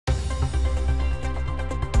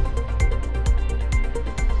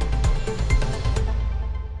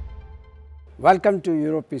Welcome to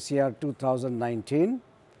EuroPCR 2019.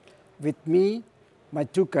 With me, my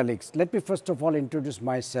two colleagues. Let me first of all introduce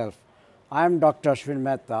myself. I am Dr. Ashwin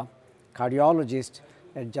Mehta, cardiologist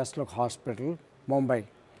at Jaslok Hospital, Mumbai,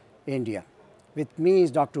 India. With me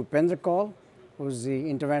is Dr. Upendra Kaul, who is the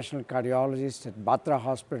interventional cardiologist at Batra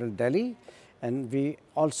Hospital, Delhi. And we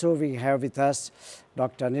have with us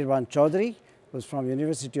Dr. Anirban Choudhary, who is from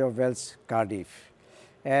University of Wales, Cardiff.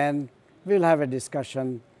 And we will have a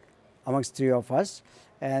discussion amongst three of us.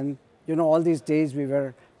 And you know, all these days we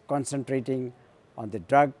were concentrating on the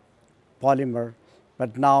drug polymer,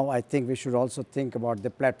 but now I think we should also think about the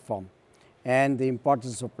platform and the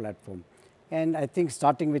importance of platform. And I think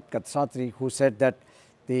starting with Choudhary, who said that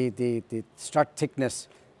the strut thickness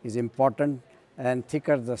is important, and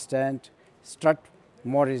thicker the strut,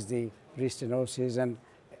 more is the restenosis and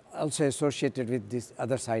also associated with these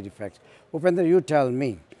other side effects. Upendra, you tell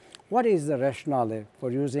me, what is the rationale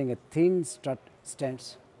for using a thin strut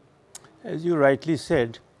stents? As you rightly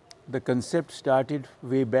said, the concept started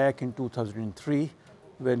way back in 2003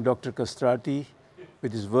 when Dr. Choudhary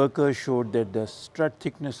with his workers showed that the strut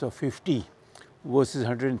thickness of 50 versus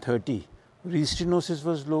 130, restenosis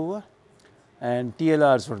was lower and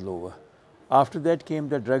TLRs were lower. After that came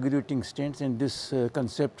the drug-eluting stents, and this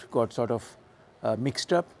concept got sort of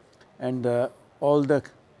mixed up, and all the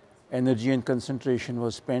energy and concentration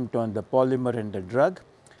was spent on the polymer and the drug.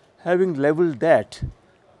 Having leveled that,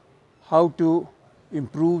 how to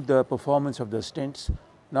improve the performance of the stents,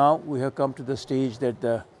 now we have come to the stage that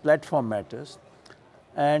the platform matters,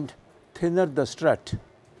 and thinner the strut,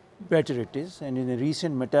 better it is. And in a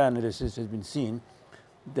recent meta-analysis has been seen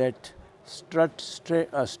that strut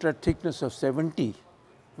thickness of 70,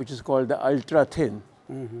 which is called the ultrathin,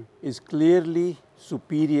 is clearly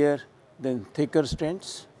superior than thicker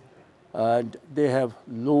stents. They have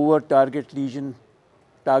lower target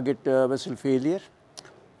vessel failure,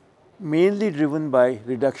 mainly driven by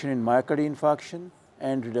reduction in myocardial infarction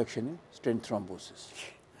and reduction in stent thrombosis.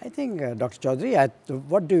 I think, Dr. Choudhary,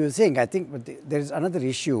 what do you think? I think there is another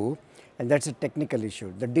issue, and that's a technical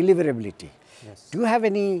issue, the deliverability. Yes. Do you have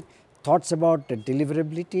any thoughts about the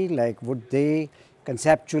deliverability? Like, would they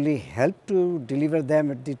conceptually help to deliver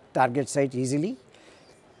them at the target site easily?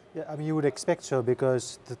 Yeah, I mean, you would expect so,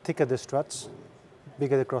 because the thicker the struts,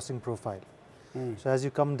 bigger the crossing profile. So as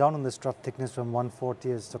you come down on the strut thickness from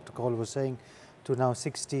 140, as Dr. Kaul was saying, to now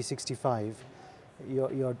 60, 65,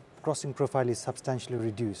 your crossing profile is substantially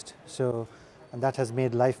reduced. So, and that has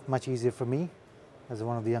made life much easier for me as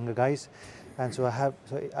one of the younger guys. And so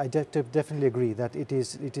I definitely agree that it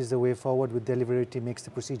is the way forward. With deliverability, makes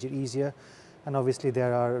the procedure easier. And obviously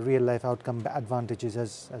there are real life outcome advantages,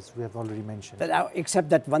 as we have already mentioned. But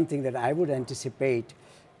except that one thing that I would anticipate,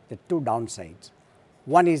 the two downsides.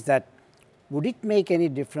 One is that, would it make any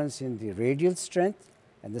difference in the radial strength?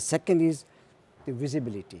 And the second is the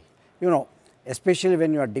visibility. You know, especially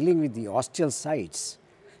when you are dealing with the ostial sites,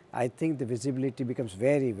 I think the visibility becomes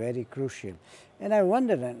very, very crucial. And I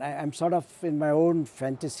wonder, and I'm sort of in my own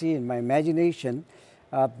fantasy, in my imagination,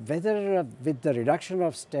 whether with the reduction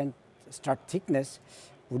of strut thickness,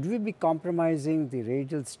 would we be compromising the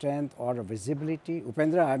radial strength or visibility?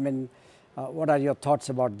 Upendra, I mean, what are your thoughts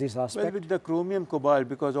about this aspect? Well, with the chromium cobalt,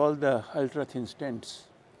 because all the ultra-thin stents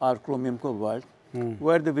are chromium cobalt,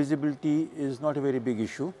 where the visibility is not a very big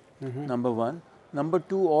issue, number one. Number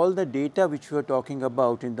two, all the data which we are talking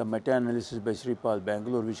about in the meta-analysis by Sripal,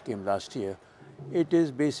 Bangalore, which came last year, it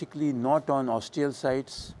is basically not on ostial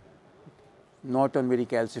sites, not on very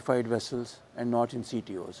calcified vessels, and not in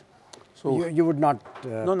CTOs. So you would not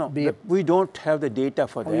we don't have the data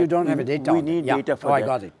for that. You don't have the data. We need data for that. I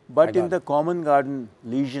got it. But in the common garden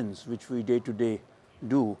lesions, which we day to day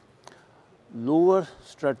do, lower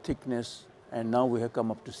strut thickness, and now we have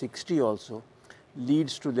come up to 60 also,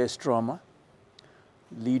 leads to less trauma,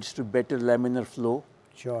 leads to better laminar flow.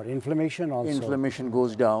 Sure, inflammation also. Inflammation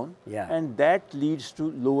goes down, and that leads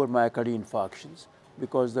to lower myocardial infarctions,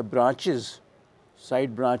 because the branches,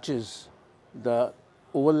 side branches, the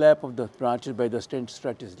overlap of the branches by the stent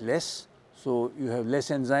strut is less, so you have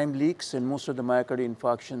less enzyme leaks, and most of the myocardial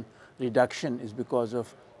infarction reduction is because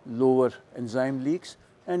of lower enzyme leaks,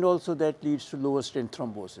 and also that leads to lower stent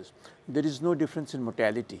thrombosis. There is no difference in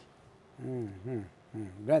mortality.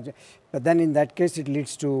 But then in that case, it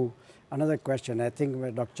leads to another question. I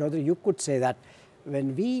think, Dr. Choudhary, you could say that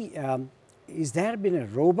when we, is there been a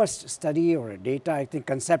robust study or a data? I think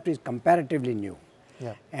concept is comparatively new.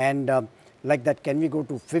 Yeah. And like that, can we go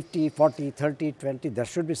to 50, 40, 30, 20? There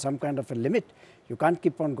should be some kind of a limit. You can't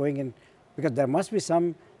keep on going in, because there must be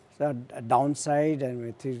some downside,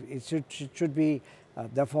 and it should be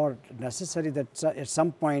therefore necessary that at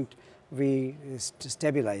some point we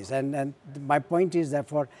stabilize. And my point is,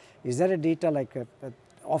 therefore, is there a data like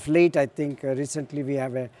of late, I think recently we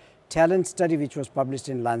have a talent study which was published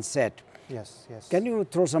in Lancet. Yes, yes. Can you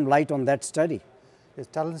throw some light on that study? The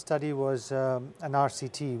talent study was an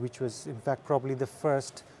RCT, which was in fact probably the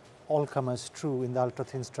first all-comers true in the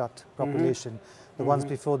ultra-thin strut population. The ones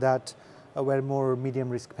before that were more medium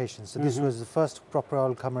risk patients. So this was the first proper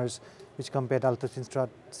all-comers which compared ultra-thin strut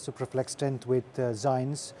Supraflex stent with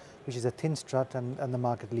Xience, which is a thin strut and the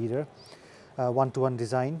market leader. One-to-one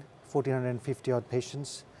design, 1,450 odd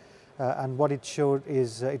patients. And what it showed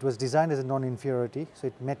is it was designed as a non-inferiority, so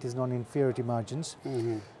it met its non-inferiority margins.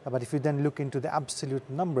 But if you then look into the absolute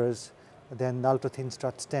numbers, then the ultra-thin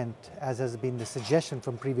strut stent, as has been the suggestion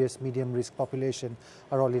from previous medium risk population,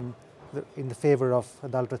 are all in the favor of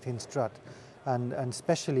the ultra-thin strut. And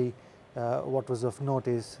especially what was of note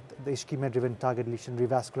is the ischemia-driven target lesion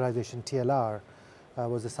revascularization TLR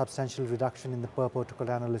was a substantial reduction in the per protocol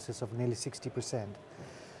analysis of nearly 60%.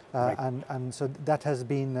 Right. And so that has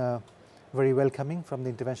been very welcoming from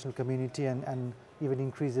the interventional community and even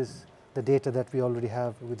increases the data that we already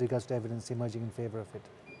have with regards to evidence emerging in favor of it.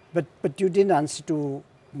 But you didn't answer to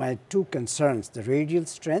my two concerns, the radial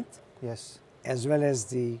strength, yes, as well as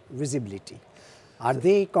the visibility. Are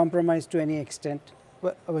they compromised to any extent?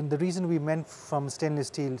 Well, I mean, the reason we went from stainless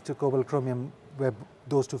steel to cobalt chromium were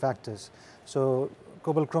those two factors. So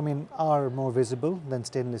cobalt chromium are more visible than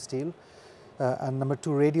stainless steel. And number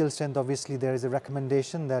two, radial strength, obviously there is a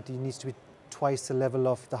recommendation that it needs to be twice the level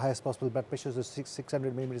of the highest possible blood pressure, so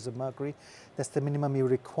 600 millimeters of mercury. That's the minimum you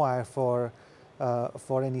require for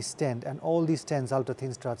any stent. And all these stents,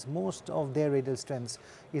 ultra-thin struts, most of their radial strengths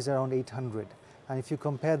is around 800. And if you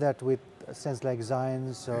compare that with stents like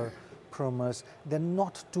Xience or Promus, they're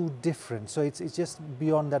not too different. So it's just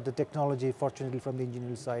beyond that. The technology, fortunately from the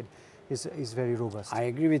engineering side, is very robust. I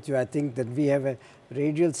agree with you. I think that we have a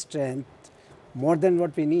radial strength more than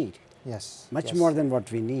what we need. Yes. Much more than what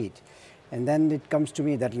we need. And then it comes to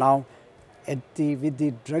me that now with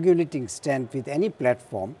the drug-eluting stent with any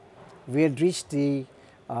platform, we had reached the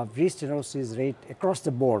restenosis rate across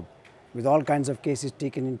the board with all kinds of cases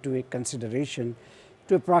taken into consideration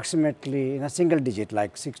to approximately in a single digit,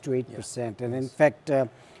 like 6 to 8%. Yeah. And in fact,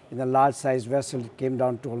 in a large size vessel, it came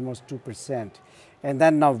down to almost 2%. And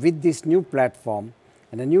then now with this new platform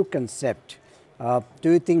and a new concept,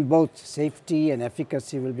 do you think both safety and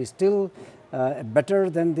efficacy will be still better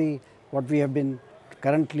than what we have been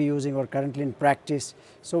currently using or currently in practice?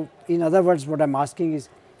 So in other words, what I'm asking is,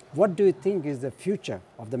 what do you think is the future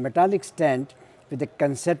of the metallic stent with the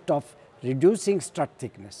concept of reducing strut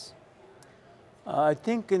thickness? I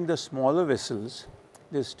think in the smaller vessels,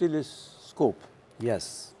 there still is scope.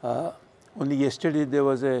 Yes. Only yesterday there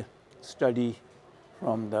was a study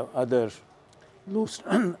from the other low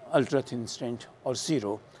ultra-thin stent or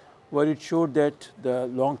zero, where it showed that the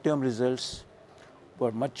long-term results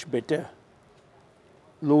were much better,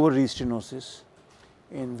 lower restenosis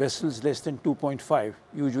in vessels less than 2.5.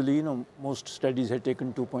 Usually, most studies had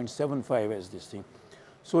taken 2.75 as this thing.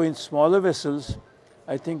 So in smaller vessels,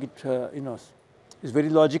 I think it, is very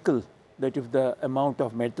logical that if the amount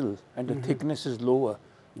of metal and the thickness is lower,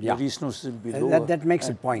 the restenosis will be lower. That makes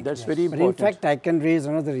a point. That's very important. But in fact, I can raise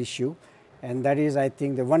another issue. And that is, I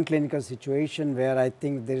think, the one clinical situation where I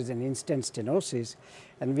think there is an in-stent stenosis,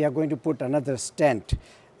 and we are going to put another stent,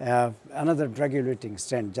 another drug-eluting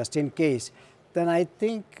stent, just in case. Then I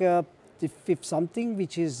think if something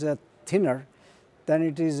which is thinner, then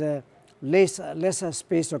it is lesser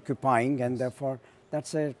space occupying, and therefore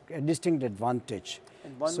that's a distinct advantage.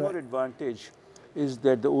 And one more advantage is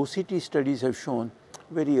that the OCT studies have shown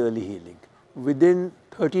very early healing. Within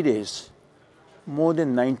 30 days, more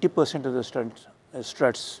than 90% of the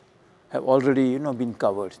struts have already been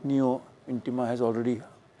covered. Neo-intima has already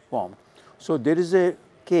formed. So there is a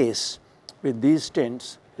case with these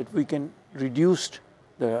stents that we can reduce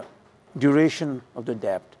the duration of the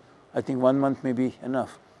DAPT. I think 1 month may be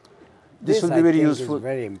enough. This will be very useful.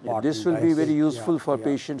 Very important. This will be very useful for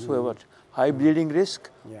patients who have high bleeding risk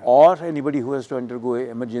or anybody who has to undergo an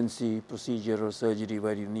emergency procedure or surgery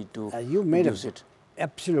where you need to reduce it.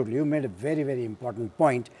 Absolutely, you made a very, very important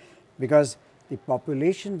point, because the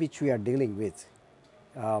population which we are dealing with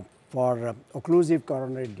for occlusive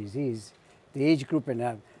coronary disease, the age group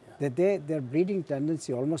and their bleeding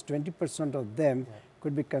tendency, almost 20% of them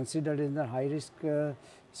could be considered in the high risk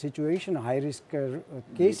situation, high risk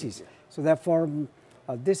cases. So therefore,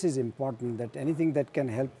 this is important, that anything that can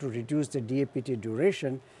help to reduce the DAPT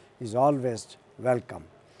duration is always welcome.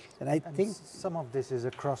 And I think some of this is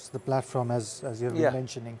across the platform, as you have been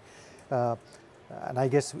mentioning. And I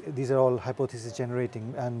guess these are all hypothesis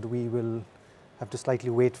generating, and we will have to slightly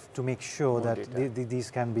wait to make sure More that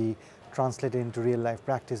these can be translated into real life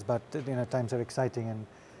practice. But times are exciting,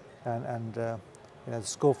 and the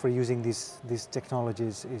scope for using these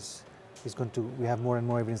technologies is going to, we have more and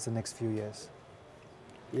more evidence in the next few years.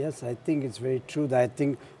 Yes, I think it's very true that I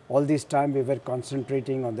think all this time we were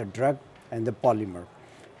concentrating on the drug and the polymer,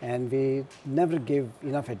 and we never gave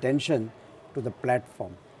enough attention to the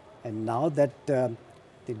platform. And now that the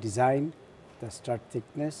design, the strut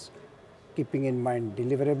thickness, keeping in mind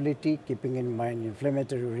deliverability, keeping in mind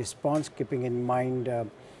inflammatory response, keeping in mind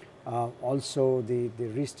also the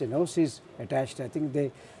restenosis attached, I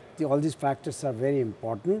think all these factors are very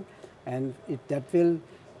important, and that will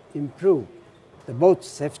improve both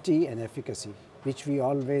safety and efficacy, which we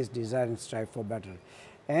always desire and strive for better.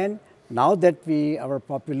 And now that our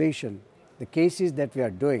population, the cases that we are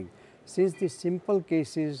doing, since the simple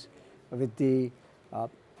cases with a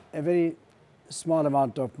very small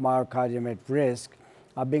amount of myocardium at risk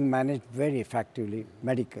are being managed very effectively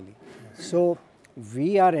medically. So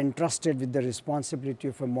we are entrusted with the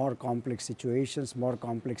responsibility for more complex situations, more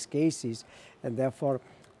complex cases, and therefore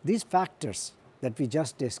these factors that we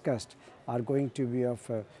just discussed are going to be of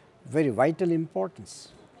very vital importance.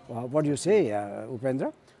 What do you say,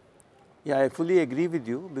 Upendra? Yeah, I fully agree with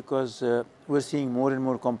you, because we're seeing more and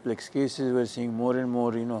more complex cases, we're seeing more and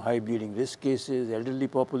more high bleeding risk cases, elderly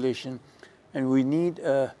population, and we need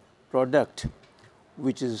a product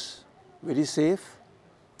which is very safe,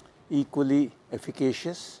 equally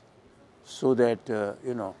efficacious, so that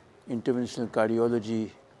interventional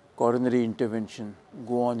cardiology, coronary intervention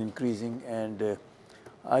go on increasing. And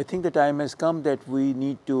I think the time has come that we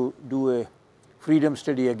need to do a freedom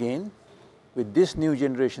study again with this new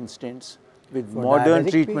generation stents, with For modern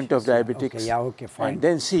diabetic treatment patients? of diabetics, Okay, fine. and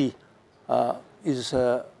then see is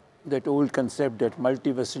that old concept that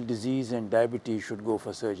multi-vessel disease and diabetes should go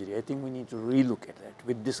for surgery. I think we need to relook at that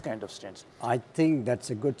with this kind of stents. I think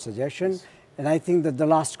that's a good suggestion. Yes. And I think that the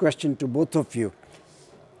last question to both of you,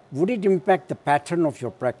 would it impact the pattern of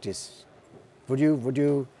your practice? Would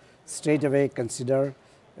you straight away consider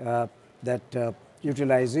that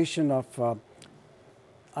utilization of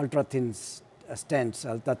ultrathin stents,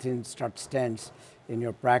 ultrathin strut stents in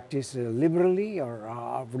your practice liberally,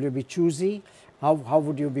 or would you be choosy? How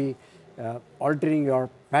would you be altering your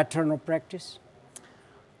pattern of practice?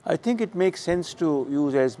 I think it makes sense to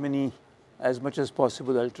use as much as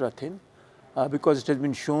possible ultrathin, because it has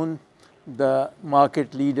been shown the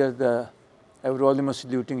market leader, the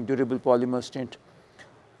everolimus-eluting durable polymer stent,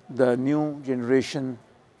 the new generation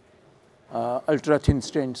ultrathin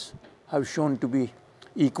stents have shown to be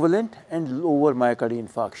equivalent and lower myocardial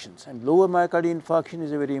infarctions. And lower myocardial infarction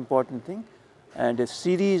is a very important thing, and a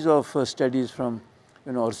series of studies from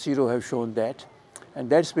Orsiro have shown that, and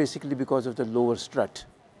that's basically because of the lower strut,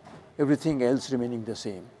 everything else remaining the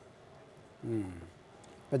same.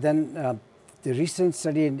 But then the recent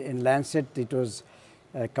study in Lancet, it was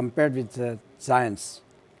compared with Xience,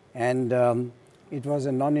 and it was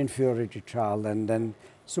a non-inferiority trial, and then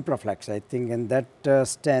Supraflex, I think, and that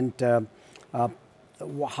stent,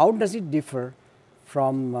 how does it differ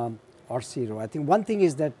from Orsiro? I think one thing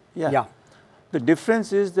is that, yeah. The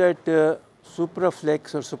difference is that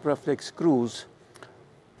Supraflex or Supraflex screws,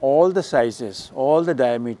 all the sizes, all the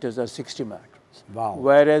diameters are 60 microns. Wow.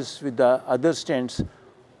 Whereas with the other stents,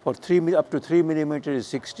 for up to 3 millimeters is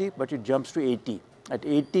 60, but it jumps to 80. At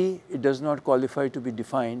 80, it does not qualify to be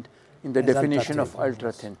defined in the definition of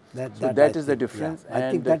ultrathin. So that is the difference. Yeah.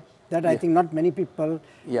 I think that I think not many people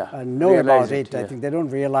know realize about it. I think they don't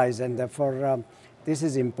realize, and therefore this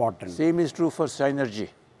is important. Same is true for synergy.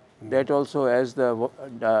 That also, as the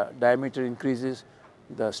diameter increases,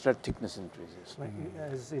 the strut thickness increases.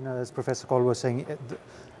 As Professor Kaul was saying,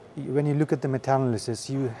 when you look at the meta-analysis,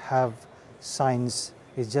 you have signs.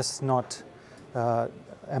 It's just not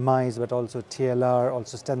MIs, but also TLR,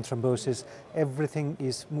 also stent thrombosis. Everything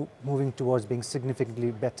is moving towards being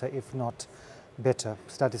significantly better, if not better,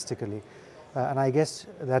 statistically. And I guess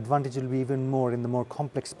the advantage will be even more in the more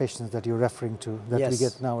complex patients that you're referring to, that we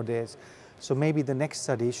get nowadays. So maybe the next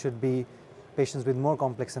study should be patients with more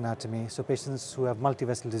complex anatomy, so patients who have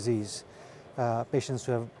multi-vessel disease, patients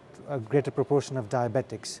who have a greater proportion of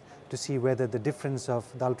diabetics, to see whether the difference of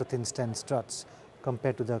the ultra-thin stent struts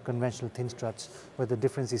compared to the conventional thin struts, whether the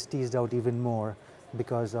difference is teased out even more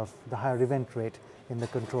because of the higher event rate in the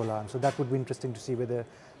control arm. So that would be interesting to see whether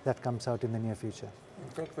that comes out in the near future. In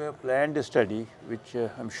fact, we have planned a study, which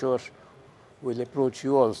I'm sure will approach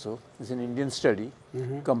you also. It's an Indian study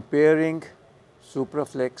comparing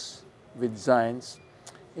Supraflex with Xience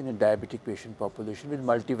in a diabetic patient population with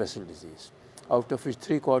multi-vessel disease. out of which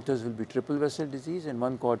 3/4 will be triple vessel disease and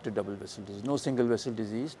 1/4 double vessel disease, no single vessel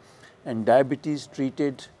disease, and diabetes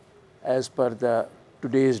treated as per the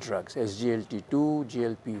today's drugs, SGLT2,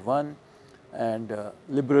 GLP-1, and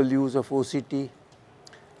liberal use of OCT,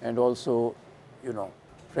 and also,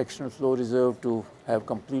 fractional flow reserve to have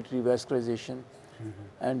complete revascularization.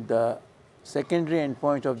 And the secondary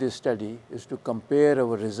endpoint of this study is to compare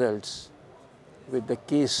our results with the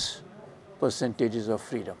case percentages of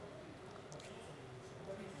freedom.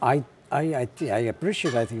 I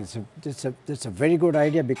appreciate. I think it's a very good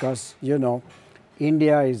idea because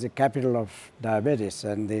India is the capital of diabetes,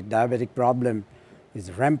 and the diabetic problem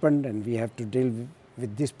is rampant, and we have to deal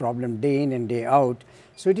with this problem day in and day out.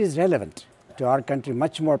 So it is relevant to our country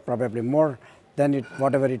much more, probably more than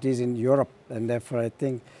whatever it is in Europe, and therefore I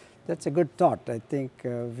think that's a good thought. I think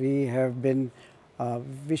we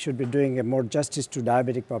should be doing a more justice to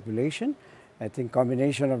diabetic population. I think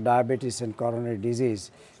combination of diabetes and coronary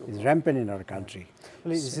disease is rampant in our country.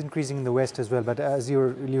 Well, it's increasing in the West as well, but as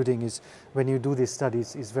you're alluding is when you do these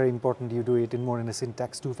studies, it's very important you do it more in a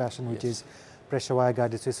syntax 2 fashion, which is pressure wire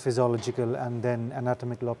guided, so it's physiological, and then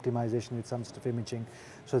anatomical optimization with some stuff imaging,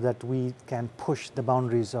 so that we can push the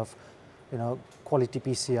boundaries of quality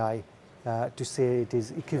PCI to say it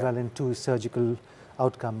is equivalent to surgical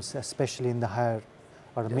outcomes, especially in the higher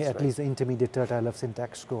or at least the intermediate tertile of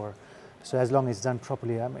syntax score. So as long as it's done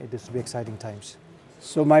properly, this will be exciting times.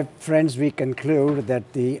 So my friends, we conclude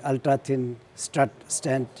that the ultrathin strut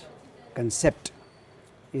stent concept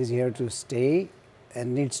is here to stay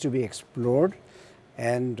and needs to be explored,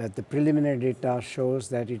 and the preliminary data shows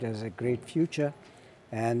that it has a great future,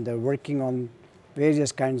 and working on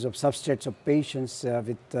various kinds of substrates of patients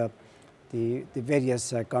with the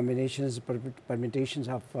various combinations, permutations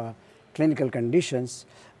of clinical conditions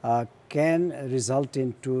can result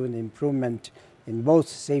into an improvement in both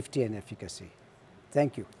safety and efficacy.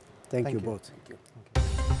 Thank you. Thank you both. Thank you.